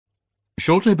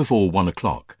Shortly before 1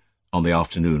 o'clock, on the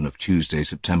afternoon of Tuesday,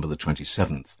 September the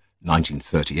 27th,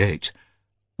 1938,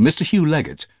 Mr. Hugh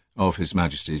Leggett, of His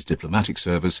Majesty's Diplomatic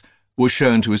Service, was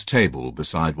shown to his table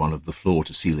beside one of the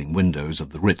floor-to-ceiling windows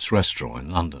of the Ritz restaurant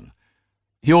in London.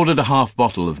 He ordered a half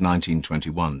bottle of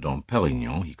 1921 Dom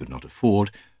Perignon he could not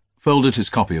afford, folded his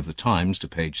copy of the Times to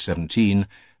page 17,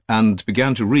 and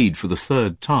began to read for the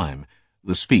third time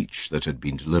the speech that had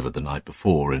been delivered the night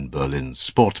before in Berlin's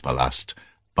Sportpalast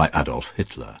by Adolf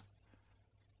Hitler.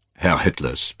 Herr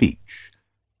Hitler's speech.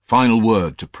 Final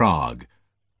word to Prague.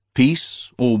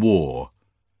 Peace or war?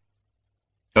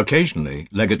 Occasionally,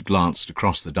 Leggett glanced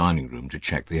across the dining room to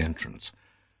check the entrance.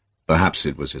 Perhaps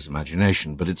it was his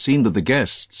imagination, but it seemed that the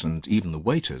guests, and even the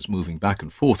waiters moving back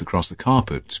and forth across the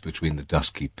carpet between the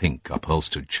dusky pink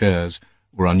upholstered chairs,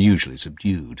 were unusually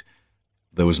subdued.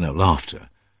 There was no laughter.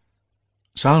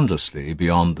 Soundlessly,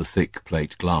 beyond the thick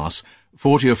plate glass,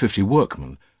 40 or 50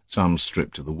 workmen, some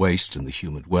stripped to the waist in the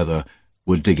humid weather,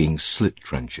 were digging slit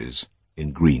trenches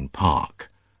in Green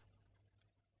Park.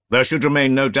 There should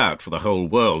remain no doubt for the whole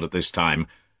world at this time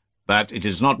that it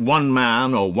is not one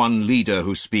man or one leader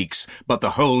who speaks, but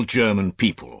the whole German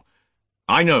people.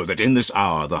 I know that in this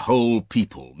hour the whole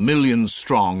people, millions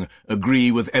strong,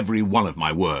 agree with every one of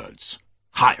my words.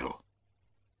 Heil!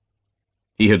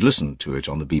 He had listened to it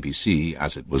on the BBC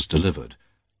as it was delivered.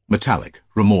 Metallic,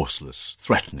 remorseless,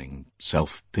 threatening,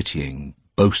 self-pitying,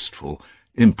 boastful,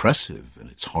 impressive in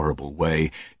its horrible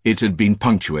way, it had been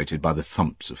punctuated by the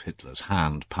thumps of Hitler's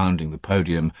hand pounding the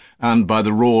podium and by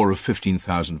the roar of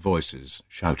 15,000 voices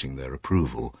shouting their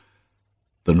approval.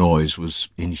 The noise was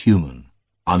inhuman,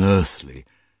 unearthly.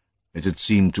 It had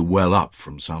seemed to well up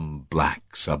from some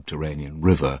black subterranean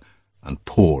river and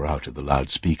pour out of the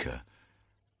loudspeaker.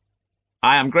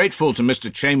 I am grateful to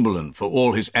Mr. Chamberlain for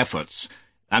all his efforts,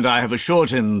 and I have assured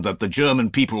him that the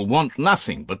German people want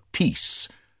nothing but peace.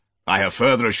 I have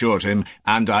further assured him,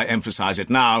 and I emphasize it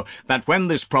now, that when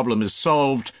this problem is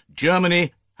solved,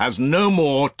 Germany has no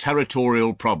more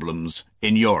territorial problems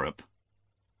in Europe.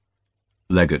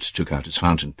 Leggett took out his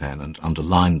fountain pen and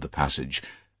underlined the passage,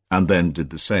 and then did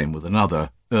the same with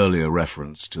another, earlier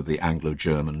reference to the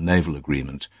Anglo-German naval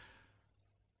agreement.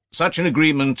 Such an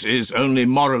agreement is only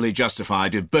morally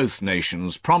justified if both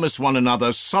nations promise one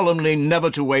another solemnly never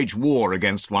to wage war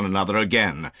against one another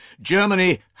again.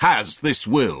 Germany has this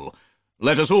will.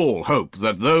 Let us all hope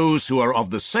that those who are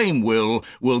of the same will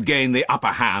gain the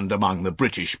upper hand among the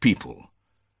British people.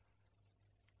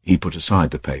 He put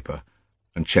aside the paper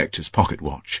and checked his pocket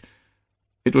watch.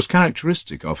 It was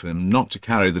characteristic of him not to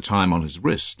carry the time on his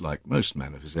wrist like most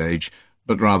men of his age,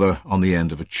 but rather on the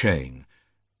end of a chain.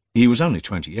 He was only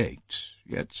 28,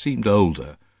 yet seemed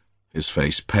older, his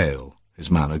face pale, his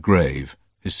manner grave,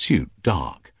 his suit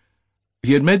dark.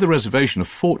 He had made the reservation a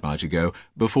fortnight ago,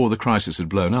 before the crisis had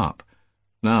blown up.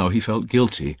 Now he felt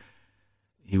guilty.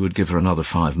 He would give her another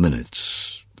 5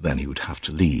 minutes, then he would have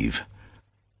to leave.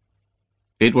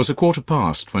 It was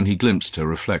 1:15 when he glimpsed her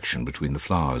reflection between the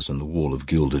flowers and the wall of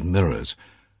gilded mirrors.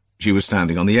 She was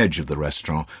standing on the edge of the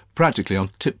restaurant, practically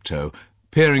on tiptoe,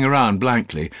 peering around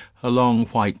blankly, her long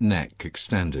white neck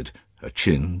extended, her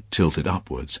chin tilted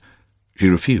upwards. She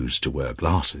refused to wear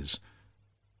glasses.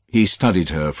 He studied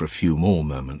her for a few more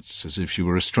moments, as if she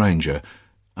were a stranger,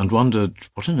 and wondered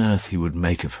what on earth he would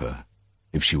make of her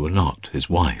if she were not his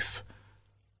wife.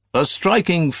 A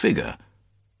striking figure.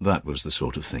 That was the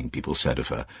sort of thing people said of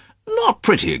her. Not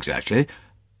pretty exactly.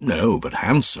 No, but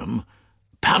handsome.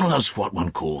 Pamela's what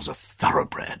one calls a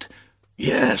thoroughbred.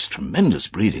 Yes, tremendous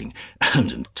breeding,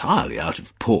 and entirely out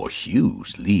of poor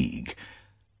Hugh's league.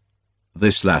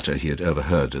 This latter he had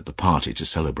overheard at the party to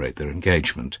celebrate their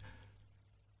engagement.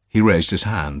 He raised his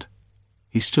hand.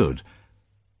 He stood.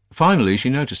 Finally she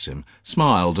noticed him,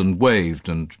 smiled and waved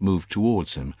and moved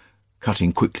towards him,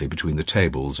 cutting quickly between the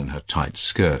tables in her tight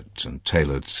skirt and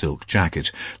tailored silk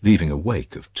jacket, leaving a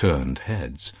wake of turned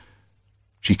heads.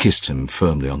 She kissed him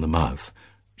firmly on the mouth.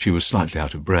 She was slightly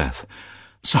out of breath.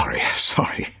 Sorry.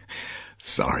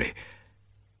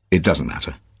 It doesn't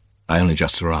matter. I only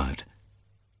just arrived.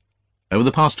 Over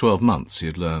the past 12 months he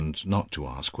had learned not to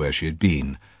ask where she had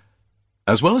been.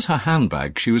 As well as her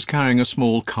handbag, she was carrying a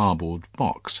small cardboard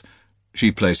box.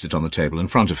 She placed it on the table in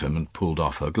front of him and pulled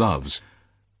off her gloves.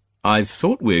 I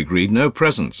thought we agreed no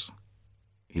presents.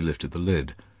 He lifted the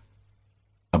lid.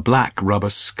 A black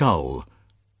rubber skull,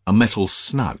 a metal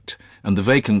snout, and the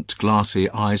vacant glassy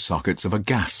eye sockets of a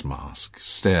gas mask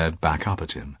stared back up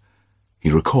at him.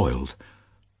 He recoiled.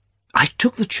 I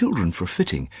took the children for a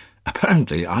fitting.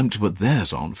 Apparently I'm to put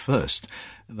theirs on first.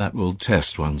 That will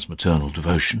test one's maternal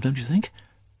devotion, don't you think?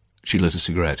 She lit a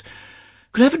cigarette.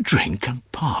 Could I have a drink? I'm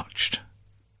parched.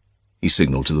 He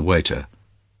signalled to the waiter.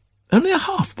 "Only a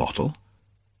half bottle?"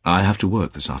 "I have to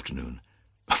work this afternoon."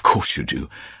 "Of course you do.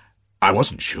 I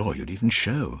wasn't sure you'd even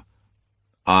show."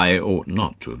 "I ought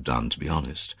not to have done, to be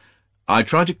honest. I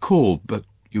tried to call, but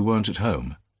you weren't at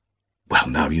home." "Well,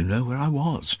 now you know where I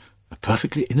was. A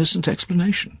perfectly innocent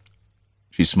explanation."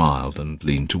 She smiled and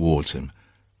leaned towards him.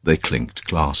 They clinked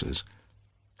glasses.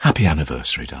 "Happy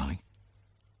anniversary, darling."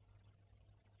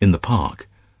 In the park,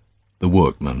 the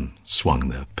workmen swung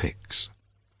their picks.